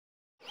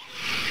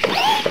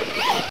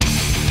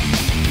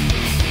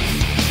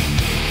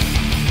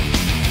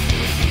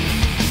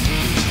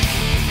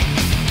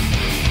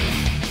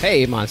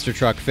Hey Monster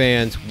Truck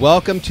fans,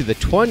 welcome to the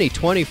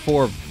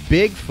 2024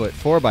 Bigfoot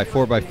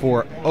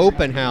 4x4x4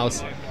 Open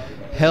House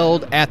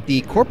held at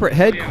the corporate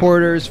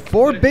headquarters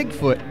for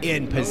Bigfoot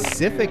in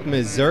Pacific,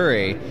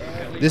 Missouri.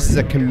 This is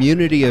a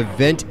community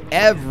event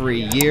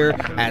every year.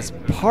 As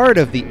part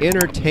of the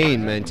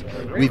entertainment,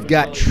 we've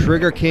got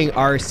Trigger King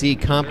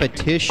RC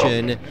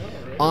competition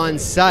on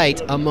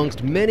site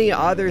amongst many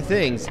other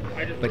things.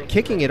 But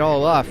kicking it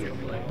all off,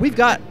 we've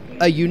got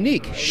a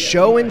unique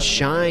show and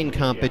shine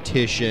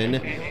competition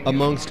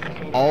amongst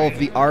all of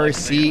the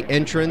RC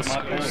entrants.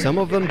 Some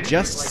of them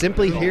just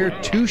simply here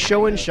to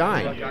show and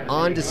shine,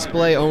 on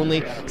display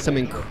only. Some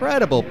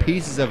incredible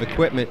pieces of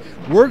equipment.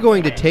 We're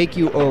going to take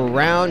you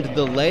around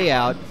the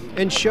layout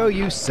and show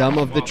you some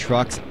of the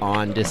trucks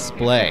on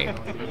display.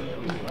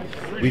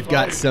 We've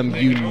got some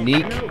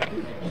unique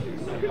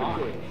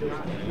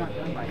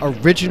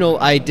original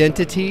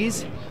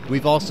identities.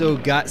 We've also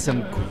got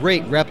some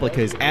great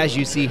replicas, as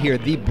you see here,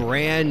 the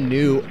brand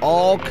new,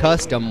 all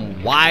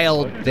custom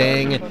Wild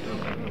Thing,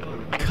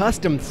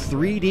 custom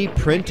 3D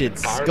printed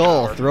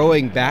skull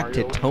throwing back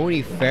to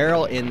Tony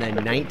Farrell in the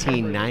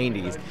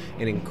 1990s.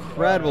 An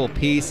incredible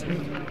piece,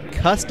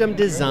 custom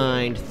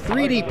designed,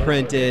 3D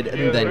printed,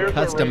 and then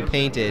custom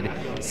painted,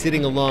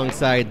 sitting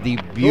alongside the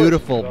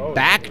beautiful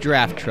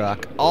backdraft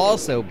truck,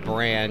 also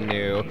brand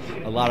new,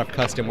 a lot of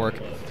custom work.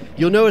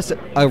 You'll notice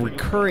a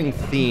recurring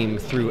theme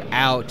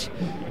throughout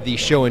the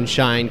show and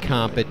shine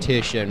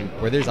competition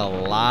where there's a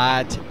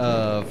lot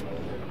of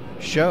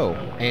show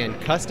and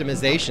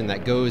customization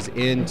that goes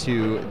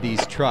into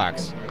these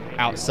trucks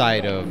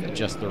outside of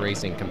just the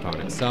racing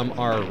component. Some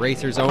are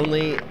racers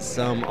only,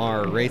 some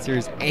are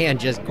racers and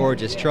just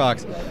gorgeous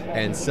trucks,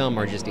 and some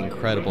are just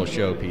incredible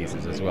show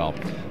pieces as well.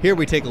 Here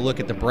we take a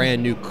look at the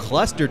brand new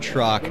cluster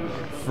truck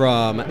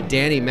from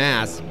Danny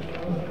Mass.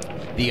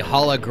 The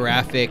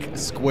holographic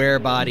square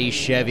body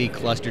Chevy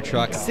cluster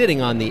truck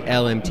sitting on the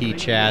LMT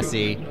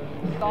chassis.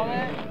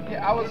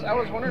 Yeah, I was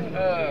wondering,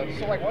 so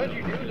like, what did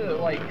you do to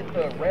like get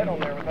the red on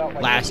there without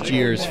like? Last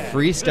year's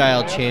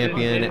freestyle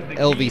champion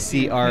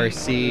LVC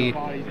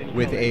RC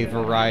with a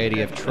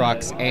variety of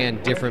trucks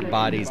and different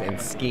bodies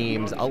and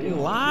schemes. A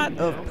lot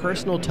of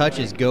personal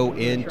touches go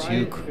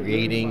into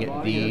creating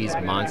these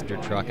monster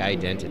truck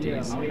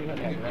identities. The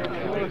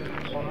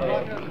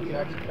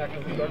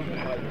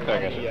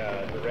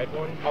red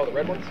one? Oh, the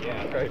red ones?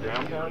 Yeah. Okay.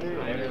 Ground pounder.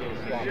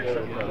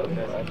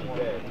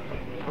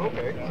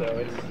 Okay. So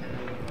it's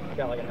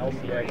got like an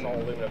LCX all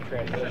aluminum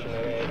transmission in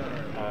it.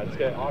 It's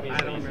got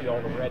obviously you see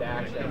all the red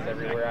accents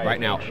everywhere. Right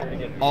now,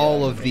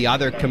 all of the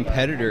other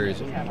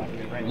competitors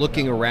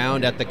looking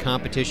around at the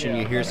competition,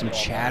 you hear some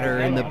chatter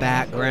in the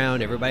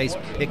background. Everybody's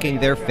picking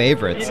their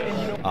favorites,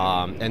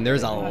 and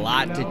there's a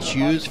lot to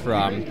choose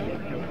from.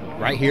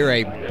 Right here,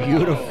 a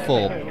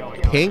beautiful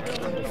pink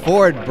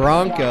Ford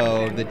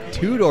Bronco, the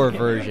two-door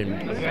version,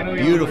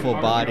 beautiful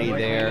body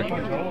there.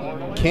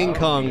 King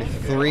Kong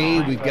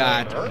 3, we've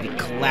got the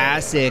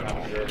classic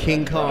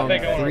King Kong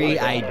 3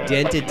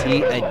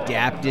 identity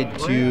adapted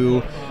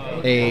to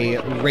a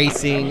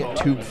racing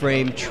tube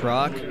frame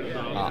truck.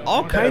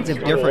 All kinds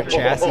of different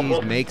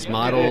chassis, makes,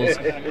 models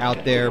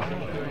out there.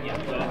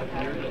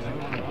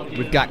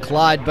 We've got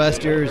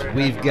Clodbusters,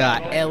 we've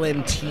got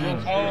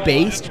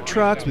LMT-based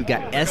trucks, we've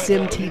got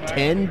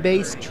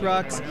SMT-10-based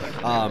trucks,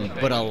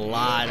 but a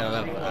lot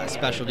of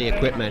specialty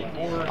equipment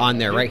on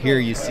there. Right here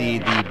you see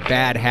the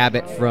Bad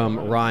Habit from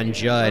Ron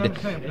Judd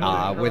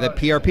with a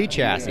PRP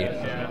chassis.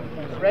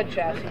 Red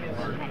chassis.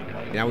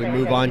 Now we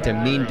move on to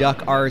Mean Duck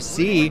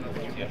RC,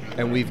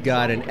 and we've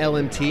got an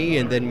LMT,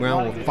 and then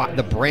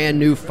the brand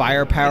new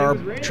Firepower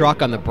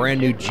truck on the brand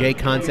new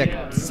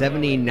J-Concept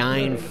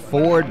 79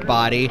 Ford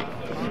body.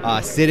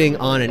 Sitting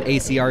on an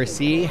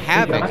ACRC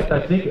Havoc.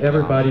 I think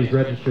everybody's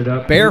registered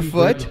up.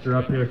 Barefoot. Register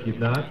up here if you've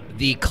not.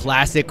 The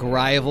classic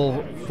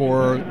rival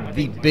for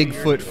the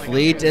Bigfoot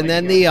fleet, and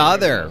then the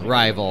other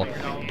rival,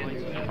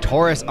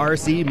 Taurus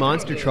RC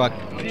monster truck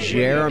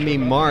Jeremy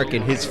Mark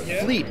and his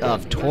fleet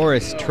of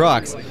Taurus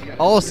trucks.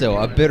 Also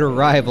a bitter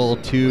rival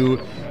to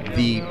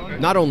the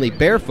not only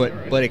Barefoot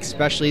but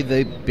especially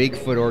the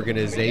Bigfoot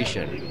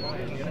organization.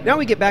 Now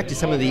we get back to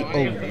some of the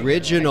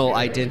original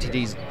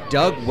identities.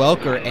 Doug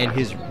Welker and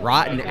his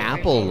Rotten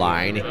Apple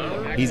line.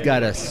 He's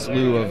got a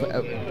slew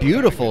of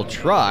beautiful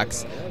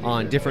trucks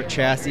on different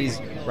chassis.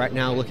 Right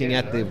now looking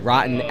at the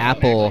Rotten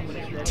Apple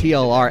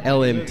TLR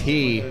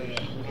LMT.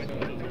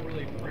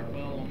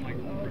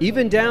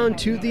 Even down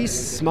to the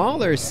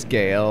smaller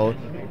scale.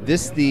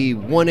 This the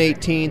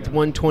 1/18th,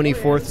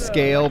 1/24th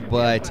scale,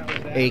 but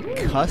a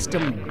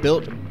custom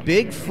built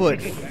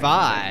Bigfoot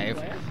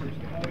 5.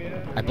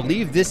 I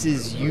believe this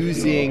is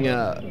using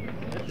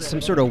some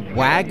sort of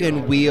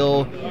wagon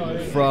wheel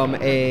from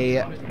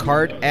a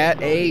cart at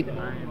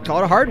call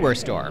it a hardware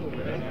store.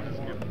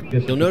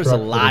 You'll notice a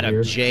lot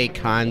of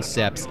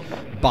J-Concepts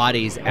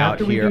bodies out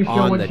After we here do show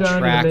on and the shine in a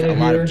track. A minute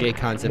lot here, of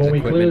J-Concepts when we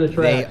clear the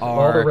equipment. They tracks, all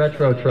the are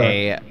retro trucks,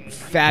 a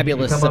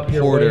fabulous you can come up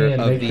your supporter way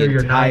and of make the sure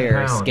you're 9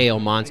 entire pounds. scale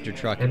monster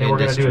truck And then we're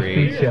going to do a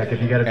industry, speed check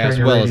if you got to turn as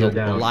your well as radio a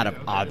down. lot of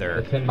other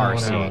At 10 mile an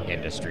RC hour.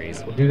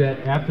 industries. We'll do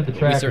that after the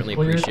track We is certainly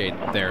cleared.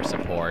 appreciate their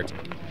support.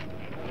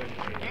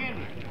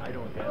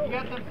 You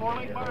got them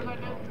 4-link bars I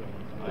did?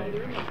 Oh,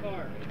 they're in my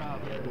car.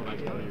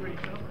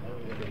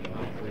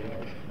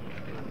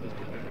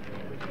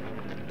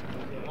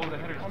 Oh, the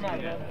header's I'm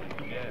not yet.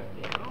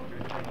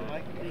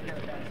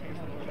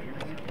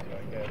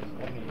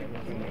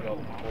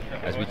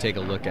 As we take a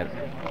look at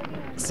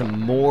some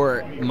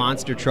more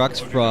monster trucks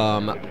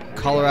from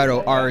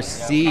Colorado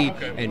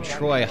RC and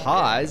Troy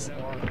Haas.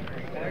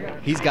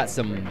 He's got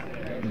some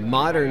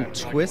modern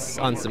twists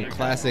on some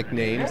classic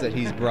names that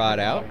he's brought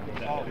out.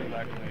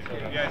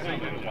 Yeah, I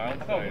think it's wild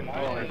side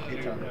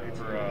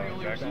for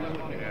Jackson.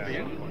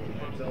 Yeah.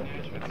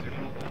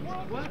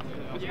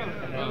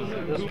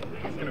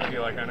 It's gonna be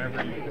like on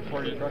every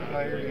 40 truck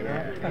tire, you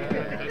know?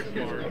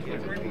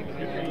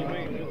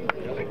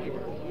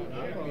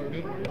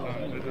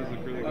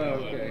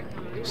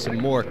 Some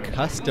more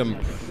custom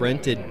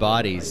printed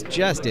bodies.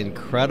 Just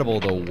incredible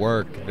the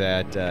work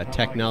that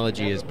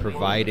technology is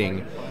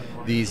providing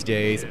these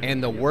days,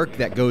 and the work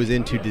that goes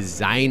into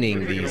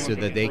designing these so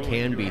that they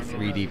can be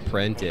 3D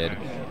printed.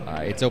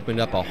 It's opened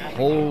up a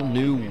whole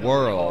new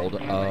world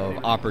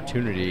of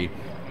opportunity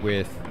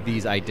with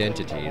these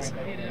identities.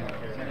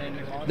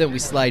 Then we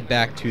slide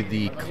back to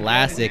the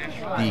classic,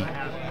 the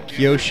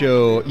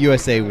Kyosho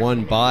USA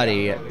 1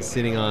 body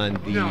sitting on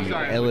the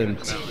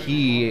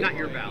LMT. Not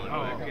your ballot.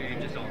 Oh, okay,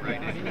 just don't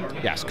write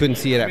it. Yes, couldn't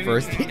see it at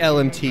first. The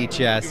LMT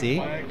chassis.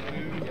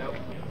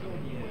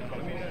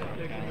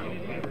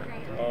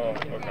 Oh,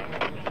 okay.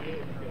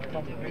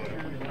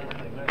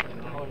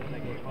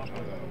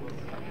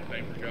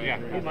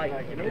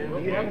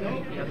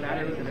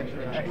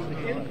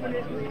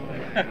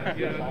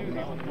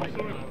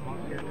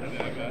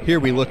 Here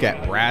we look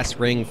at Brass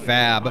Ring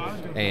Fab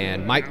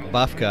and Mike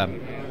Bufka.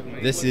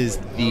 This is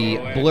the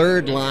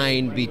blurred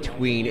line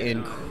between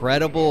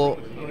incredible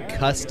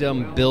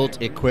custom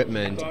built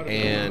equipment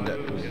and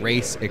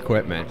race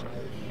equipment.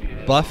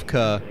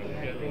 Bufka,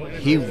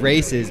 he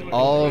races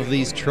all of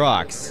these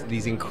trucks,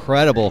 these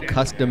incredible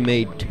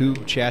custom-made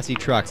tube chassis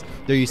trucks.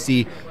 There you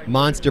see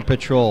Monster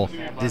Patrol,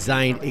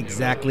 designed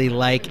exactly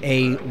like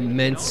a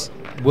Mentz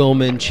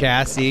Willman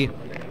chassis.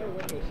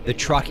 The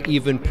truck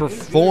even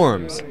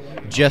performs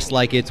just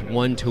like its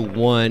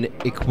one-to-one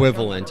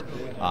equivalent.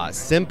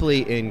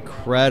 Simply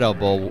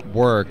incredible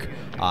work,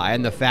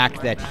 and the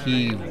fact that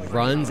he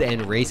runs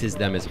and races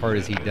them as hard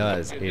as he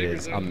does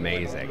is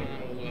amazing.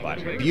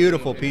 But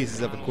beautiful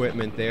pieces of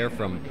equipment there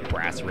from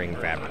Brass Ring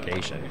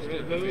Fabrication.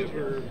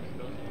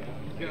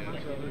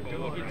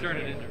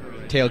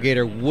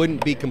 Tailgater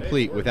wouldn't be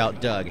complete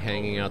without Doug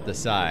hanging out the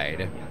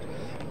side.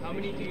 How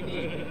many do you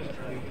need?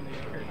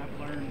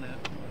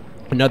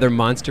 Another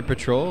Monster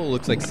Patrol,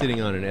 looks like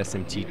sitting on an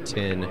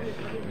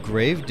SMT-10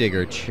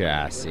 Gravedigger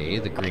chassis,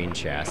 the green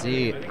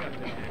chassis.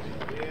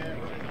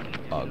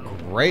 A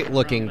great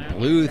looking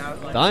Blue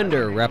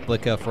Thunder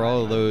replica for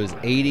all of those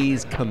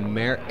 80s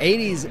Camaro,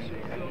 80s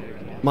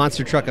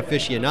monster truck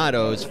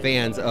aficionados,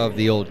 fans of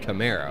the old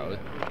Camaro.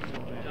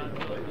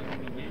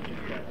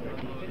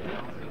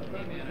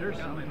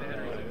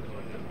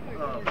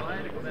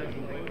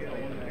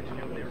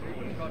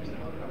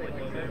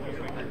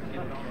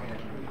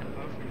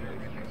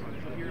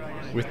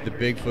 With the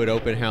Bigfoot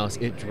Open House,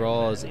 it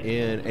draws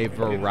in a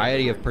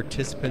variety of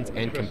participants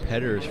and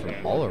competitors from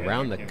all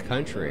around the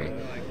country.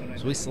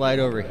 So we slide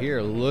over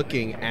here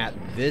looking at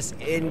this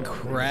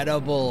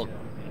incredible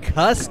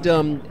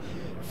custom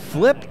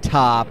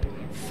flip-top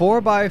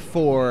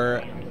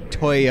 4x4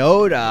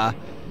 Toyota.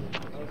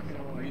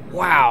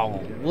 Wow,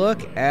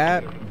 look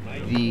at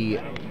the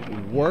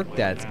work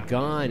that's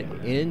gone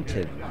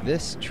into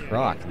this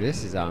truck.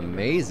 This is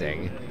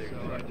amazing.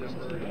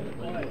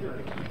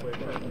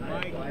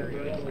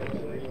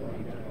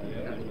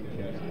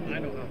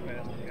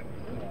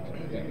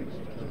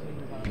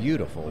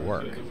 Beautiful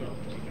work.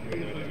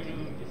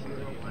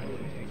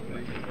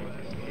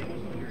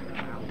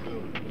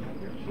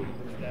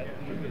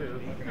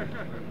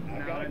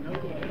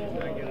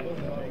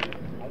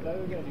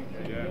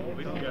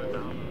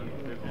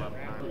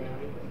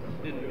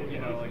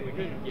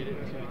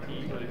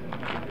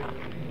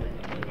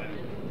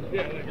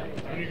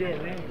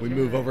 We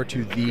move over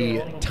to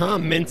the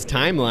Tom Mintz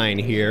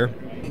timeline here.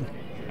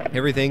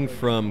 Everything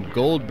from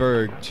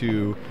Goldberg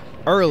to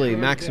early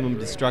Maximum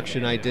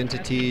Destruction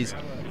identities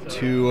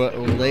to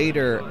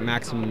later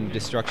Maximum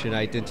Destruction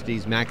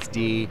identities, Max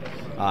D,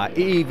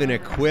 even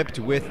equipped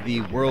with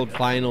the World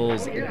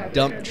Finals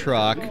dump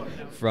truck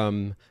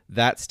from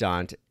that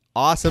stunt.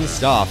 Awesome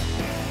stuff.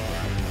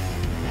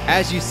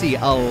 As you see,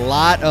 a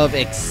lot of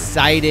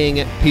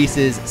exciting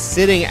pieces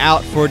sitting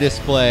out for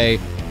display.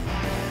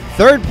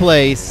 Third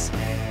place,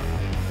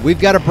 we've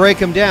got to break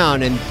them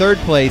down, and third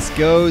place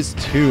goes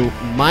to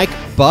Mike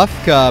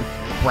Bufka,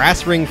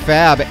 Brass Ring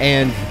Fab,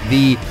 and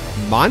the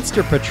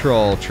Monster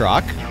Patrol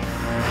truck.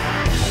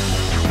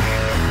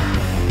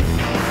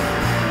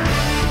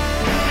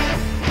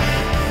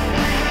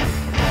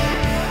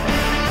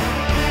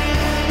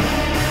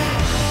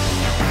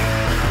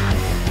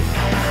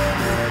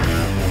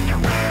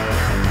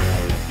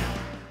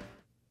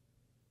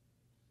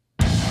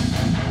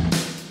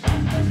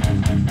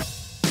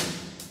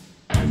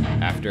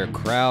 After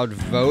crowd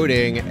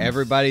voting,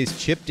 everybody's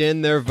chipped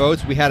in their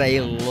votes. We had a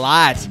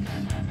lot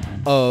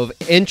of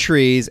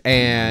entries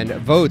and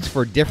votes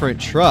for different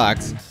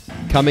trucks.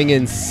 Coming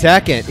in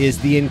second is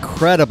the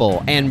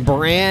incredible and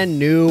brand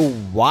new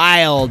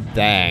Wild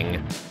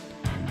Thing.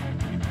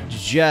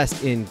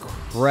 Just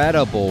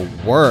incredible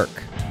work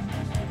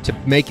to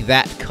make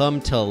that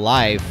come to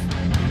life.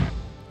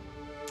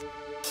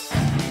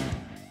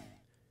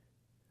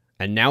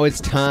 And now it's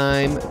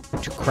time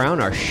to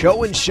crown our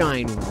show and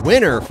shine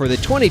winner for the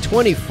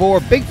 2024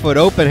 Bigfoot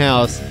Open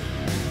House.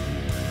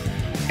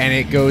 And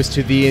it goes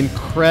to the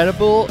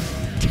incredible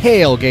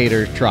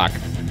Tailgater truck.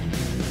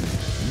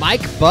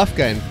 Mike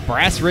Bufka in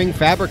Brass Ring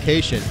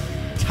Fabrication.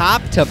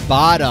 Top to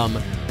bottom,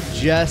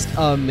 just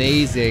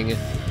amazing.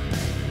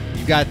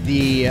 You got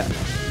the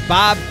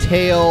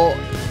bobtail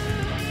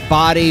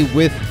body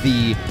with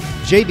the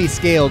JB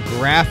Scale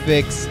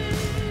graphics,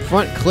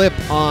 front clip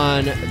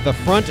on the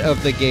front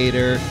of the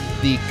gator,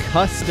 the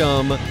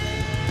custom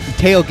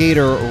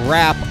tailgater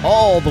wrap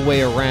all the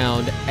way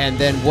around, and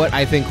then what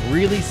I think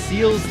really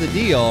seals the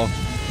deal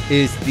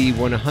is the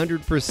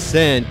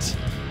 100%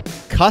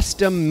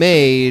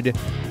 custom-made,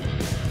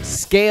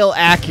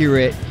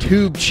 scale-accurate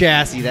tube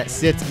chassis that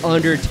sits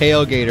under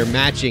tailgater,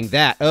 matching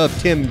that of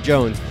Tim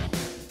Jones.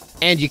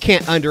 And you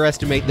can't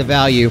underestimate the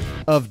value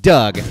of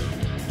Doug,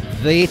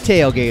 the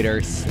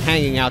tailgater,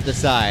 hanging out the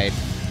side.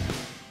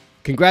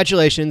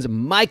 Congratulations,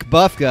 Mike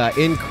Bufka.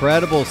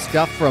 Incredible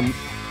stuff from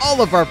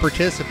all of our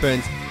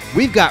participants.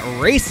 We've got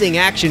racing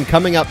action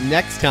coming up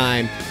next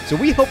time, so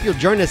we hope you'll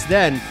join us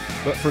then.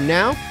 But for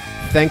now,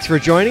 thanks for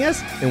joining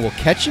us, and we'll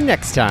catch you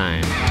next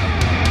time.